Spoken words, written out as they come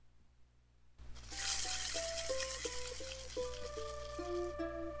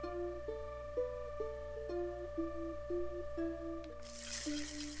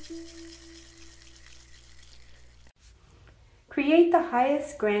create the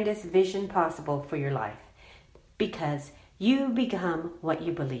highest, grandest vision possible for your life, because you become what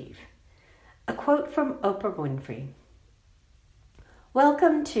you believe. A quote from Oprah Winfrey.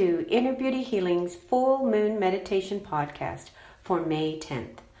 Welcome to Inner Beauty Healing's Full Moon Meditation Podcast for May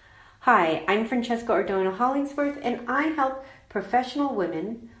 10th. Hi, I'm Francesca Ordona Hollingsworth, and I help professional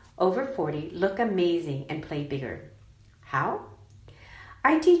women over 40 look amazing and play bigger. How?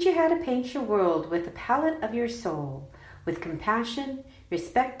 I teach you how to paint your world with the palette of your soul, with compassion,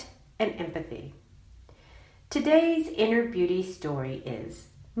 respect, and empathy. Today's inner beauty story is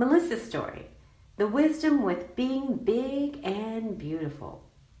Melissa's story, the wisdom with being big and beautiful.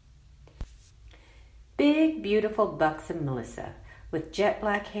 Big, beautiful, buxom Melissa, with jet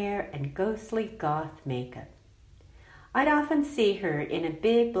black hair and ghostly goth makeup. I'd often see her in a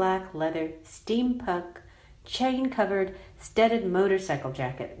big black leather steampunk, chain-covered, studded motorcycle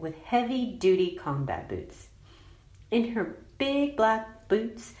jacket with heavy-duty combat boots. In her big black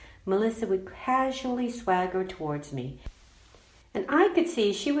boots, Melissa would casually swagger towards me, and I could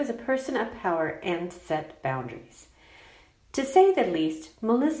see she was a person of power and set boundaries. To say the least,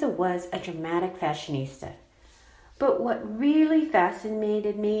 Melissa was a dramatic fashionista. But what really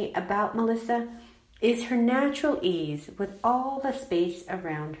fascinated me about Melissa is her natural ease with all the space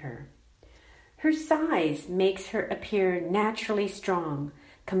around her. Her size makes her appear naturally strong,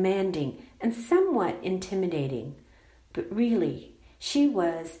 commanding, and somewhat intimidating. But really, she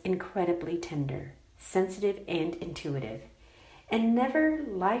was incredibly tender, sensitive, and intuitive, and never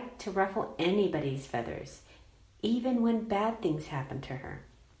liked to ruffle anybody's feathers, even when bad things happened to her.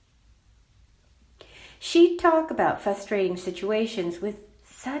 She'd talk about frustrating situations with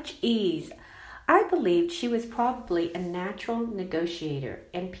such ease. I believed she was probably a natural negotiator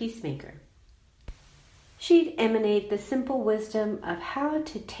and peacemaker. She'd emanate the simple wisdom of how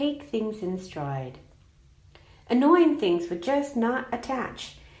to take things in stride. Annoying things would just not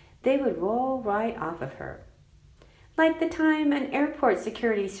attach. They would roll right off of her. Like the time an airport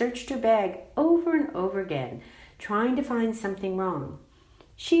security searched her bag over and over again, trying to find something wrong.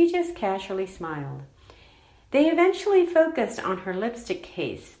 She just casually smiled. They eventually focused on her lipstick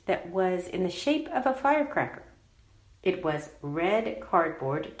case that was in the shape of a firecracker. It was red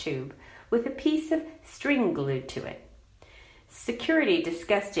cardboard tube with a piece of string glued to it. Security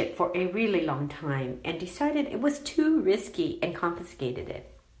discussed it for a really long time and decided it was too risky and confiscated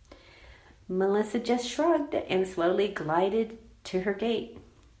it. Melissa just shrugged and slowly glided to her gate.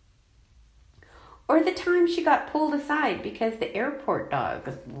 Or the time she got pulled aside because the airport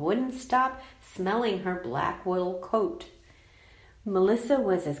dogs wouldn't stop smelling her black wool coat. Melissa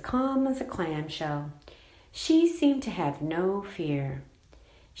was as calm as a clamshell. She seemed to have no fear.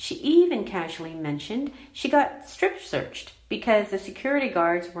 She even casually mentioned she got strip searched because the security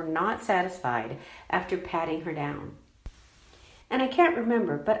guards were not satisfied after patting her down. And I can't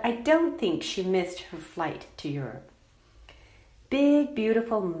remember, but I don't think she missed her flight to Europe. Big,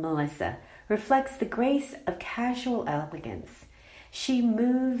 beautiful Melissa reflects the grace of casual elegance. She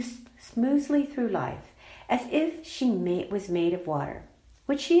moves smoothly through life as if she was made of water,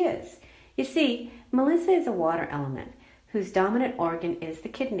 which she is. You see, Melissa is a water element whose dominant organ is the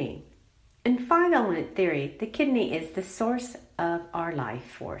kidney. In 5-element theory, the kidney is the source of our life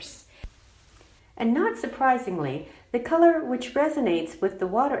force. And not surprisingly, the color which resonates with the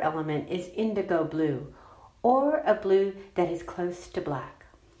water element is indigo blue, or a blue that is close to black.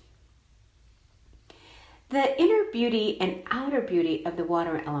 The inner beauty and outer beauty of the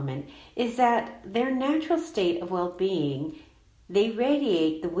water element is that their natural state of well-being, they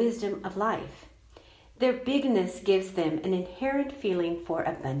radiate the wisdom of life. Their bigness gives them an inherent feeling for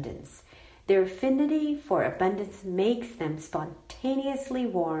abundance. Their affinity for abundance makes them spontaneously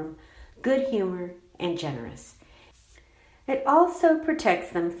warm, good humor, and generous. It also protects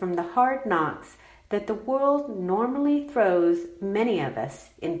them from the hard knocks that the world normally throws many of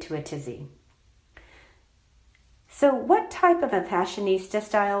us into a tizzy. So what type of a fashionista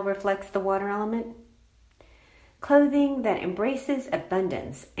style reflects the water element? Clothing that embraces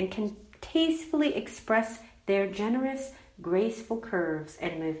abundance and can tastefully express their generous, graceful curves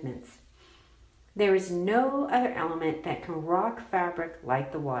and movements. There is no other element that can rock fabric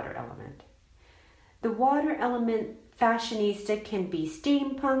like the water element. The water element fashionista can be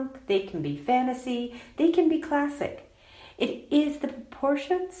steampunk, they can be fantasy, they can be classic. It is the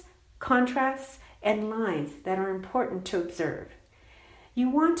proportions, contrasts, and lines that are important to observe. You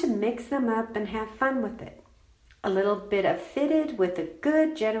want to mix them up and have fun with it. A little bit of fitted with a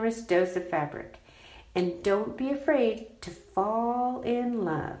good, generous dose of fabric. And don't be afraid to fall in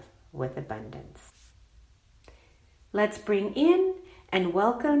love with abundance. Let's bring in and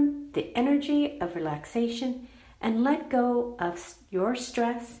welcome the energy of relaxation and let go of your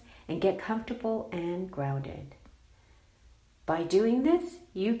stress and get comfortable and grounded. By doing this,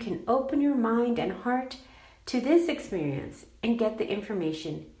 you can open your mind and heart to this experience and get the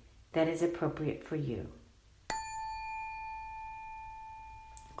information that is appropriate for you.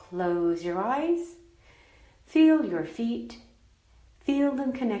 Close your eyes. Feel your feet. Feel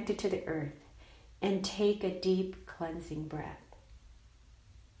them connected to the earth, and take a deep cleansing breath.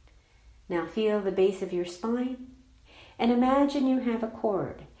 Now feel the base of your spine and imagine you have a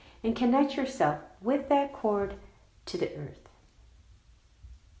cord and connect yourself with that cord to the earth.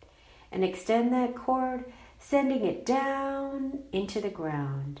 And extend that cord, sending it down into the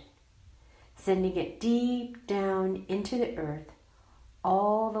ground, sending it deep down into the earth,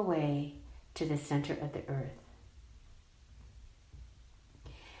 all the way to the center of the earth.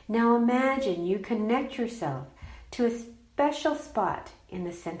 Now imagine you connect yourself to a special spot in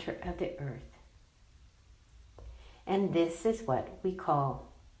the center of the earth. And this is what we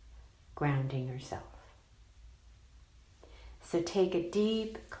call grounding yourself. So take a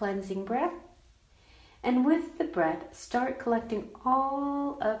deep cleansing breath, and with the breath, start collecting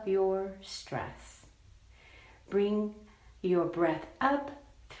all of your stress. Bring your breath up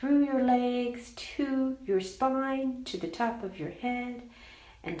through your legs to your spine, to the top of your head,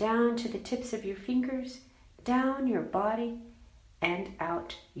 and down to the tips of your fingers, down your body, and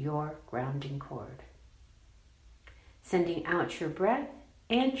out your grounding cord. Sending out your breath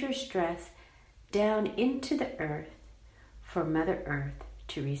and your stress down into the earth for Mother Earth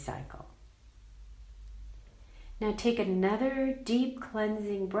to recycle. Now take another deep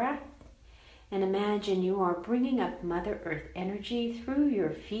cleansing breath and imagine you are bringing up Mother Earth energy through your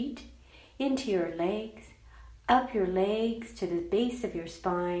feet, into your legs, up your legs to the base of your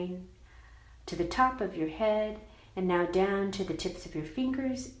spine, to the top of your head, and now down to the tips of your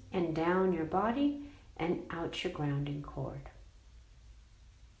fingers and down your body and out your grounding cord.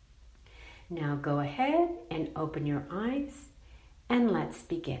 Now go ahead and open your eyes and let's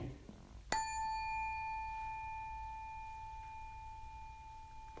begin.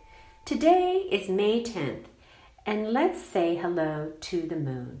 Today is May 10th, and let's say hello to the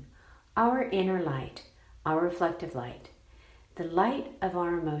moon, our inner light, our reflective light, the light of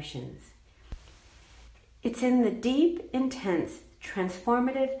our emotions. It's in the deep, intense,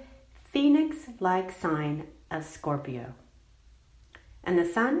 transformative, phoenix-like sign of Scorpio. And the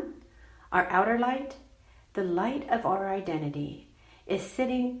sun, our outer light, the light of our identity, is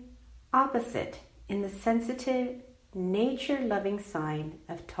sitting opposite in the sensitive, nature-loving sign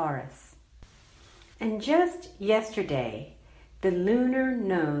of Taurus. And just yesterday, the lunar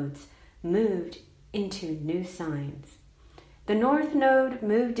nodes moved into new signs. The North Node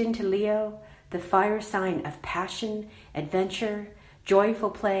moved into Leo, the fire sign of passion, adventure, joyful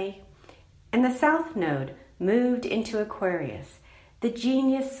play, and the South Node moved into Aquarius, the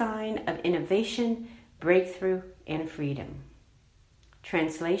genius sign of innovation, breakthrough, and freedom.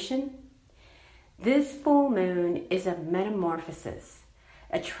 Translation: this full moon is a metamorphosis,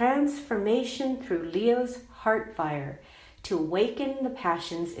 a transformation through Leo's heart fire to awaken the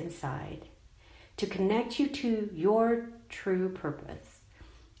passions inside, to connect you to your true purpose,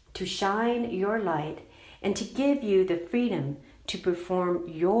 to shine your light, and to give you the freedom to perform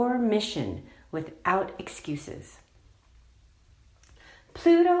your mission without excuses.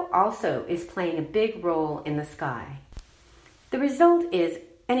 Pluto also is playing a big role in the sky. The result is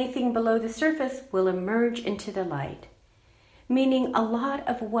anything below the surface will emerge into the light, meaning a lot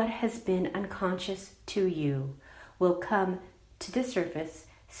of what has been unconscious to you will come to the surface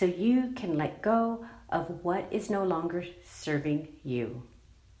so you can let go of what is no longer serving you.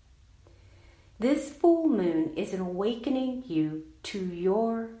 This full moon is awakening you to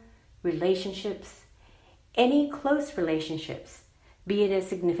your relationships, any close relationships, be it a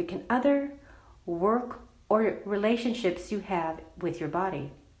significant other, work, or relationships you have with your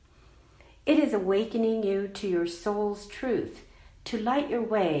body. It is awakening you to your soul's truth, to light your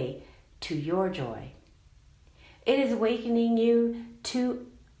way to your joy. It is awakening you to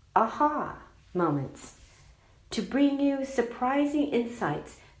aha moments, to bring you surprising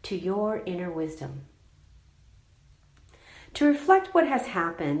insights to your inner wisdom. To reflect what has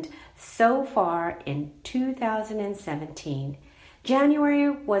happened so far in 2017, January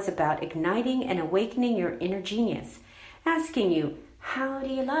was about igniting and awakening your inner genius, asking you, how do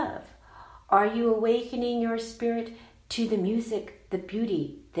you love? Are you awakening your spirit to the music, the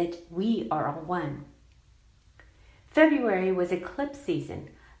beauty that we are all one? February was eclipse season,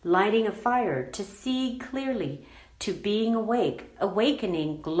 lighting a fire to see clearly, to being awake,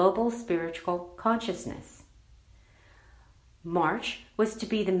 awakening global spiritual consciousness. March was to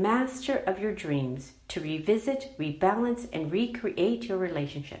be the master of your dreams, to revisit, rebalance, and recreate your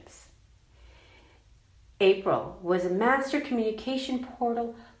relationships. April was a master communication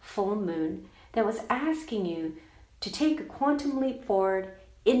portal full moon that was asking you to take a quantum leap forward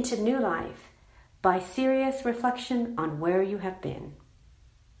into new life by serious reflection on where you have been.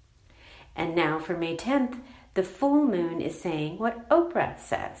 And now for May 10th, the full moon is saying what Oprah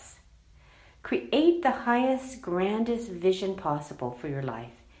says. Create the highest, grandest vision possible for your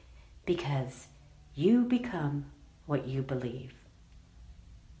life, because you become what you believe.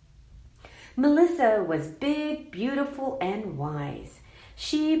 Melissa was big, beautiful, and wise.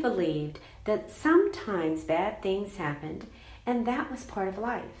 She believed that sometimes bad things happened, and that was part of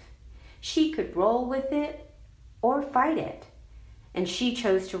life. She could roll with it or fight it, and she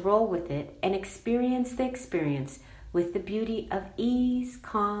chose to roll with it and experience the experience with the beauty of ease,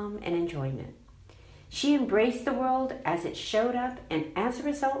 calm, and enjoyment. She embraced the world as it showed up, and as a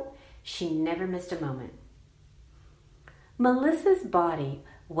result, she never missed a moment. Melissa's body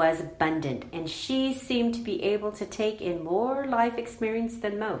was abundant, and she seemed to be able to take in more life experience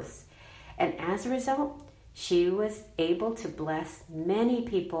than most. And as a result, she was able to bless many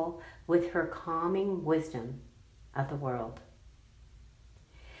people with her calming wisdom of the world.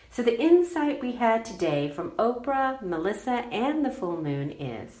 So the insight we had today from Oprah, Melissa, and the full moon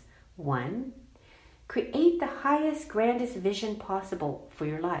is 1. Create the highest, grandest vision possible for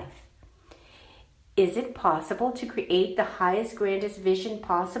your life. Is it possible to create the highest, grandest vision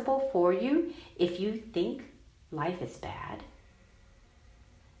possible for you if you think life is bad?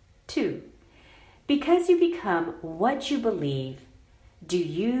 2. Because you become what you believe, do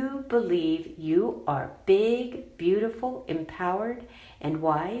you believe you are big, beautiful, empowered, and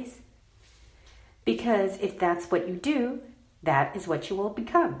wise? Because if that's what you do, that is what you will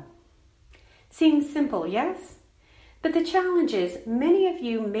become. Seems simple, yes? But the challenge is many of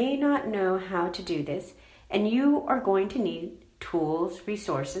you may not know how to do this, and you are going to need tools,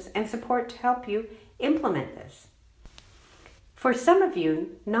 resources, and support to help you implement this. For some of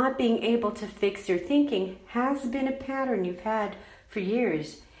you, not being able to fix your thinking has been a pattern you've had for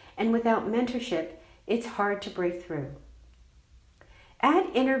years, and without mentorship, it's hard to break through. At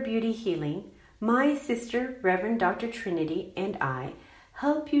Inner Beauty Healing, my sister, Reverend Dr. Trinity, and I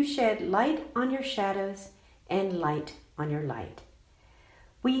help you shed light on your shadows and light on your light.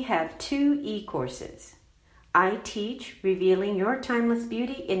 We have 2 e-courses. I teach Revealing Your Timeless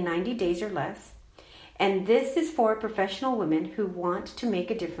Beauty in 90 days or less, and this is for professional women who want to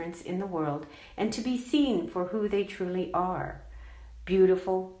make a difference in the world and to be seen for who they truly are.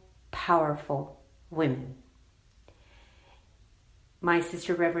 Beautiful, powerful women. My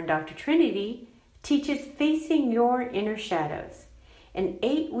sister, Reverend Dr. Trinity, teaches Facing Your Inner Shadows, an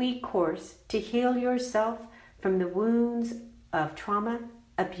 8-week course to heal yourself from the wounds of trauma,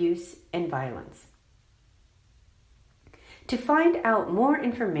 abuse, and violence. To find out more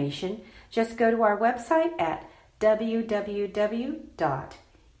information, just go to our website at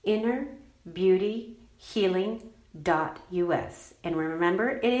www.innerbeautyhealing.us. And remember,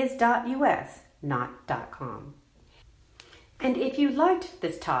 it is .us, not .com. And if you liked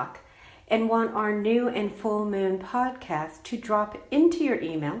this talk and want our new and full moon podcast to drop into your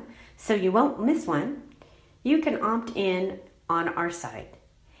email so you won't miss one, you can opt in on our site.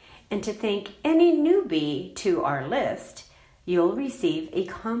 And to thank any newbie to our list, you'll receive a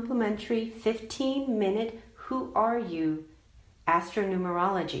complimentary 15-minute Who Are You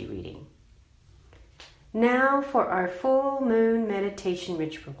astronumerology reading. Now for our full moon meditation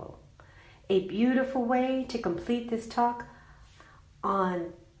ritual, a beautiful way to complete this talk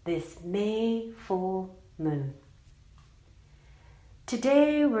on this May full moon.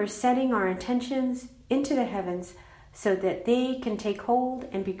 Today we're setting our intentions into the heavens so that they can take hold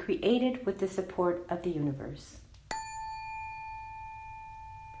and be created with the support of the universe.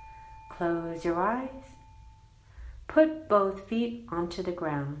 Close your eyes. Put both feet onto the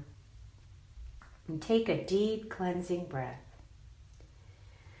ground and take a deep cleansing breath.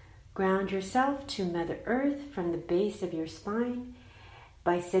 Ground yourself to Mother Earth from the base of your spine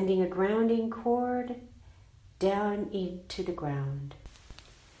by sending a grounding cord down into the ground.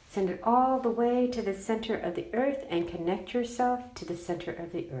 Send it all the way to the center of the earth and connect yourself to the center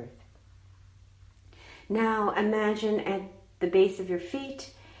of the earth. Now imagine at the base of your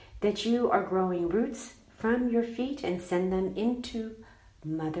feet that you are growing roots from your feet and send them into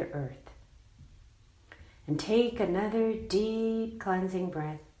Mother Earth. And take another deep cleansing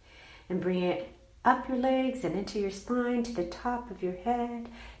breath and bring it up your legs and into your spine to the top of your head,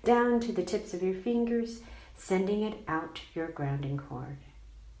 down to the tips of your fingers, sending it out your grounding cord.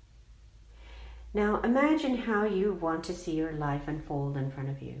 Now imagine how you want to see your life unfold in front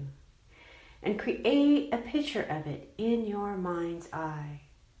of you, and create a picture of it in your mind's eye.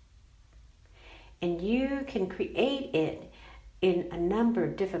 And you can create it in a number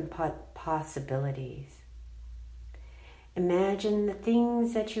of different possibilities. Imagine the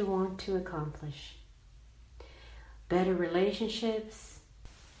things that you want to accomplish. Better relationships,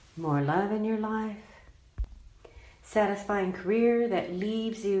 more love in your life, satisfying career that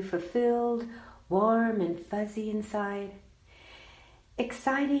leaves you fulfilled, warm and fuzzy inside,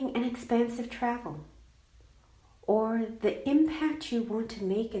 exciting and expansive travel, or the impact you want to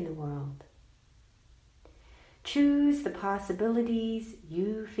make in the world. Choose the possibilities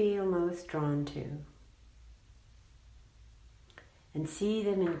you feel most drawn to and see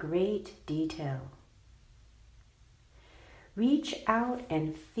them in great detail. Reach out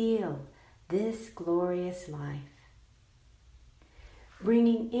and feel this glorious life,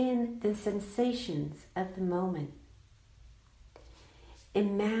 bringing in the sensations of the moment.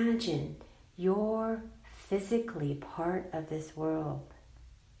 Imagine you're physically part of this world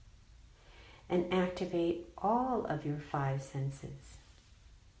and activate all of your 5 senses.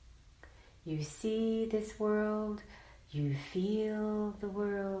 You see this world, you feel the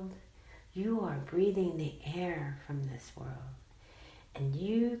world, you are breathing the air from this world, and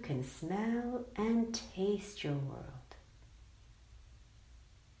you can smell and taste your world.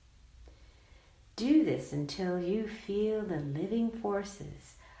 Do this until you feel the living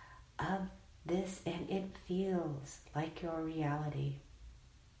forces of this and it feels like your reality.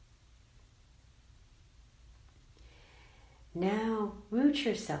 Now root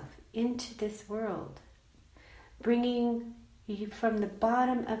yourself into this world, bringing you from the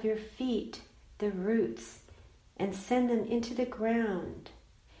bottom of your feet, the roots, and send them into the ground.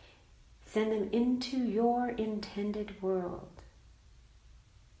 Send them into your intended world.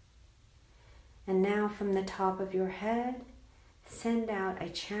 And now from the top of your head, send out a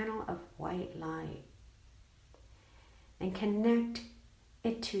channel of white light and connect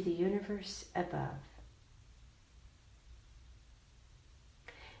it to the universe above.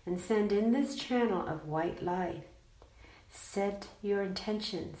 And send in this channel of white light. Set your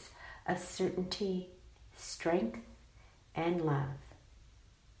intentions of certainty, strength, and love.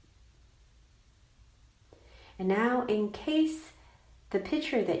 And now encase the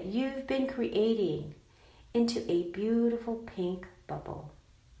picture that you've been creating into a beautiful pink bubble.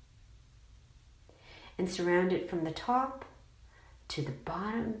 And surround it from the top to the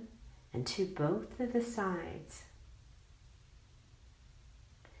bottom and to both of the sides.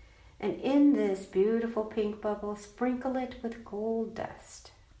 And in this beautiful pink bubble, sprinkle it with gold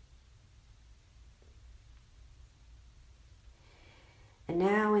dust. And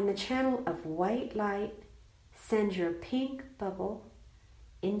now in the channel of white light, send your pink bubble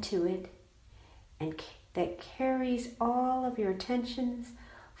into it, and that carries all of your intentions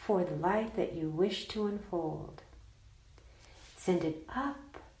for the life that you wish to unfold. Send it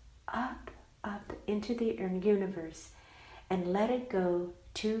up, up, up into the universe, and let it go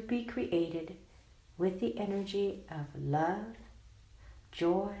to be created with the energy of love,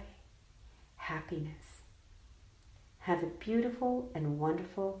 joy, happiness. Have a beautiful and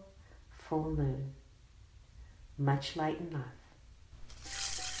wonderful full moon. Much light and love.